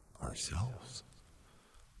ourselves.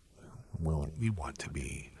 We want to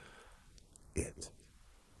be it.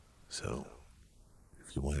 So,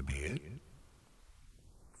 if you want to be it,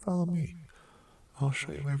 follow me. I'll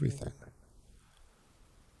show you everything.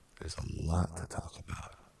 There's a lot to talk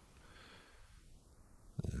about.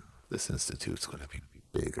 This institute's going to be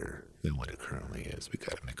bigger than what it currently is. We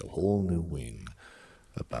got to make a whole new wing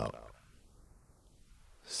about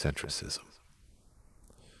centricism.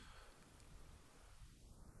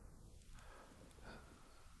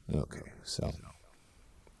 Okay, so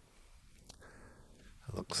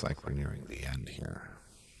it looks like we're nearing the end here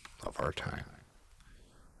of our time.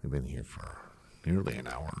 We've been here for nearly an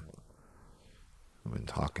hour. We've been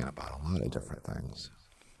talking about a lot of different things.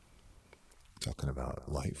 Talking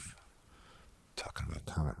about life, talking about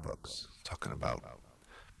comic books, talking about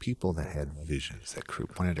people that had visions that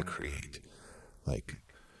wanted to create, like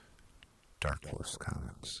Dark Horse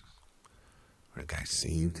Comics, where a guy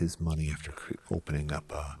saved his money after opening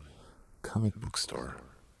up a comic book store,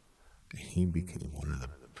 and he became one of the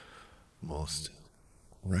most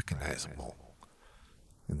recognizable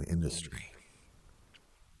in the industry.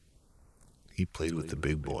 He played with the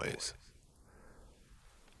big boys,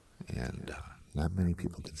 and not many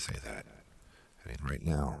people can say that. I mean, right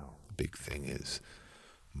now, the big thing is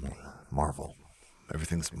Marvel.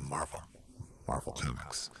 Everything's Marvel. Marvel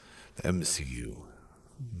Comics. The MCU.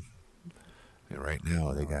 And right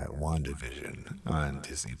now, they got WandaVision on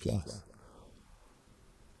Disney+.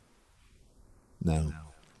 Now,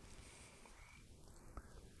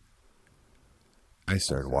 I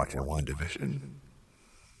started watching WandaVision.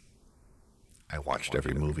 I watched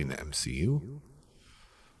every movie in the MCU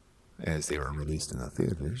as they were released in the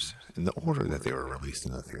theaters, in the order that they were released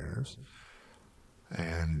in the theaters.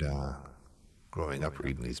 And growing up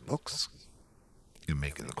reading these books and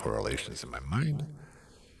making the correlations in my mind,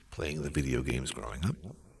 playing the video games growing up,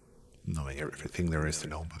 knowing everything there is to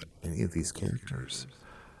know about any of these characters,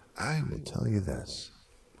 I will tell you this.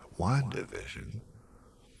 WandaVision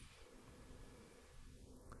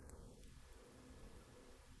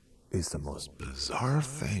is the most bizarre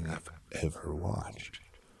thing I've ever watched.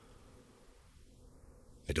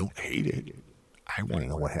 I don't hate it. I want to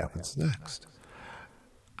know what happens next.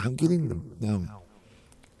 I'm getting the... Now,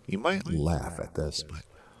 you might laugh at this, but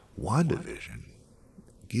WandaVision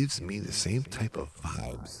gives me the same type of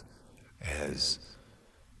vibes as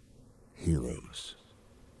Heroes.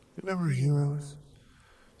 Remember Heroes?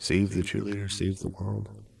 Save the cheerleader, save the world.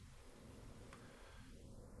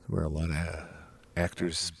 Where a lot of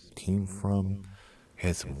actors came from,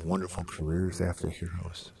 had some wonderful careers after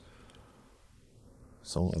Heroes.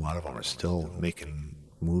 So a lot of them are still making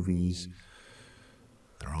movies.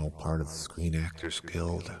 They're all part of the Screen Actors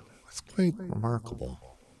Guild. It's quite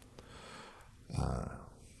remarkable. But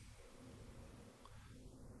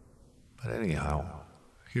anyhow,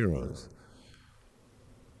 Heroes.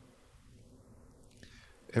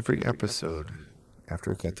 Every episode,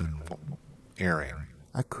 after it got done airing,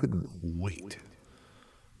 I couldn't wait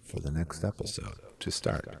for the next episode to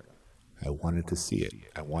start. I wanted to see it.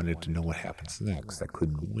 I wanted to know what happens next. I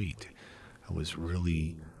couldn't wait. I was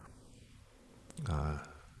really out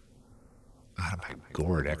of my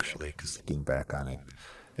gourd, actually, because looking back on it,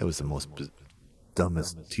 it was the most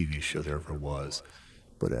dumbest TV show there ever was.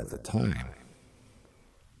 But at the time,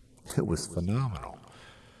 it was phenomenal.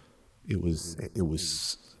 It was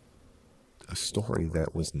a story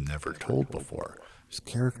that was never told before. There's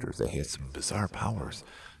characters that had some bizarre powers.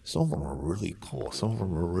 Some of them were really cool. Some of them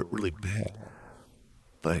were really bad.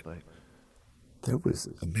 But there was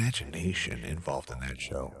imagination involved in that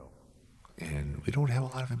show. And we don't have a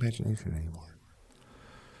lot of imagination anymore.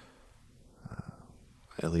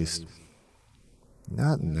 At least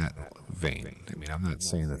not in that vein. I mean, I'm not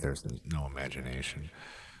saying that there's no imagination.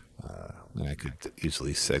 And I could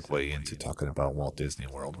easily segue into talking about Walt Disney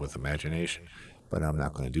World with imagination, but I'm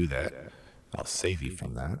not going to do that. I'll save you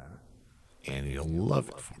from that, and you'll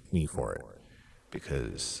love me for it,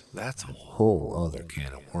 because that's a whole other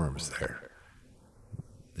can of worms there.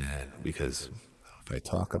 And because if I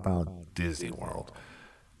talk about Disney World,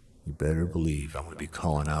 you better believe I'm going to be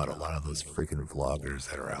calling out a lot of those freaking vloggers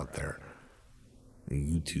that are out there.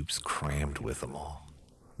 YouTube's crammed with them all.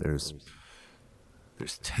 There's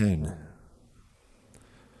 10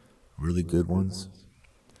 really good ones.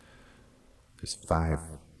 There's 5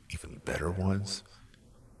 even better ones.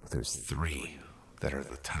 But there's 3 that are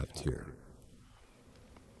the top tier.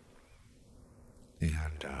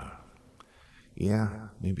 And, yeah,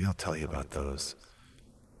 maybe I'll tell you about those.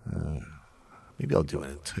 Maybe I'll do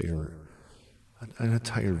an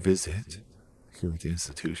entire visit here at the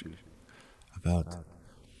institution about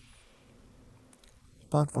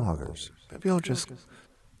vloggers. Maybe I'll just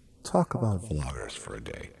talk about vloggers for a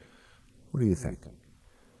day. What do you think?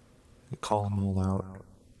 Call them all out.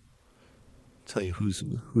 Tell you who's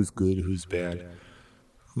good, who's bad,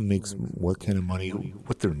 who makes what kind of money,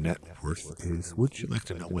 what their net worth is. Would you like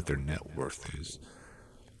to know what their net worth is?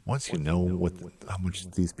 Once you know how much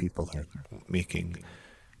these people are making,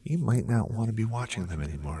 you might not want to be watching them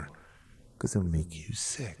anymore, because it'll make you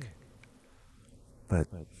sick. But,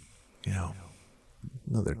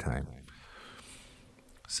 another time.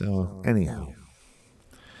 So, anyhow,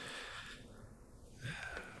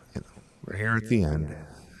 we're here at the end.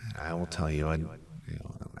 I will tell you, I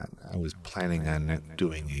was planning on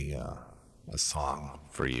doing a song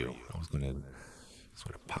for you. I was going to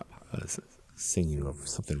sort of sing you of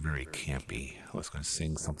something very campy. I was going to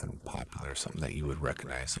sing something popular, something that you would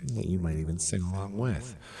recognize, something that you might even sing along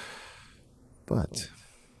with. But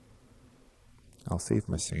I'll save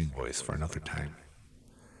my singing voice for another time.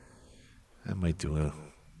 I might do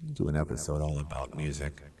an episode all about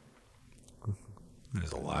music.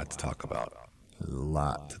 There's a lot to talk about.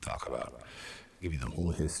 Give you the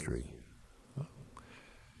whole history.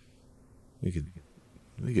 We could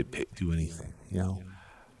do anything,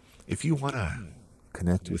 If you want to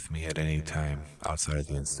connect with me at any time outside of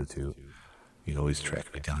the Institute, you can always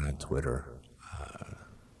track me down on Twitter.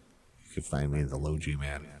 You can find me, the Low G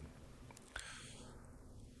Man.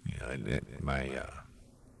 You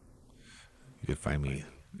can find me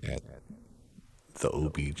at the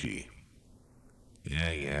OBG.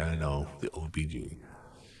 Yeah, I know, the OBG.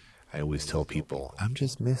 I always tell people, I'm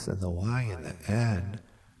just missing the Y in the end.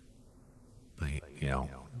 But,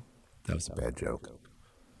 that was a bad joke.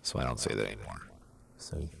 So I don't say that anymore.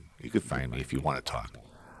 So you could find me if you want to talk.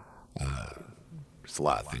 There's a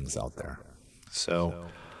lot of things out there. So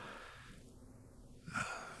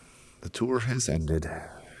the tour has ended,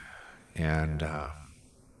 and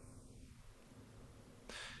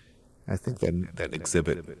I think that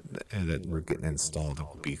exhibit that we're getting installed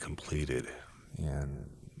will be completed, and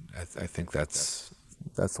I think that's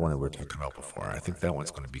the one that we were talking about before. I think that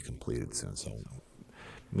one's going to be completed soon, so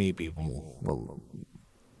maybe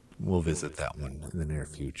we'll visit that one in the near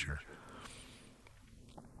future.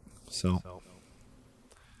 So,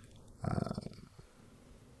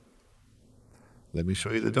 let me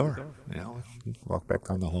show you the door. Walk back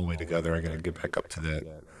down the hallway together. I got to get back up to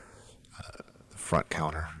the front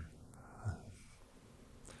counter.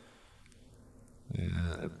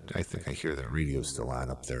 I think I hear the radio still on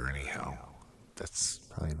up there anyhow. That's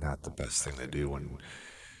probably not the best thing to do when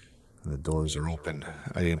the doors are open.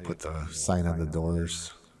 I didn't put the sign on the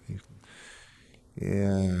doors.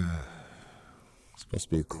 Yeah. It's supposed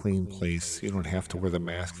to be a clean place. You don't have to wear the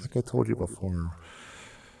mask like I told you before.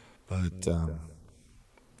 But,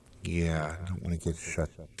 yeah, I don't want to get shut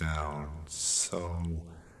down. So,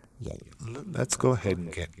 yeah, let's go ahead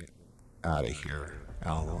and get out of here.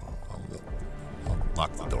 I'll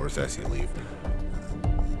lock the doors as you leave.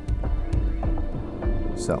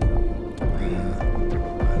 So,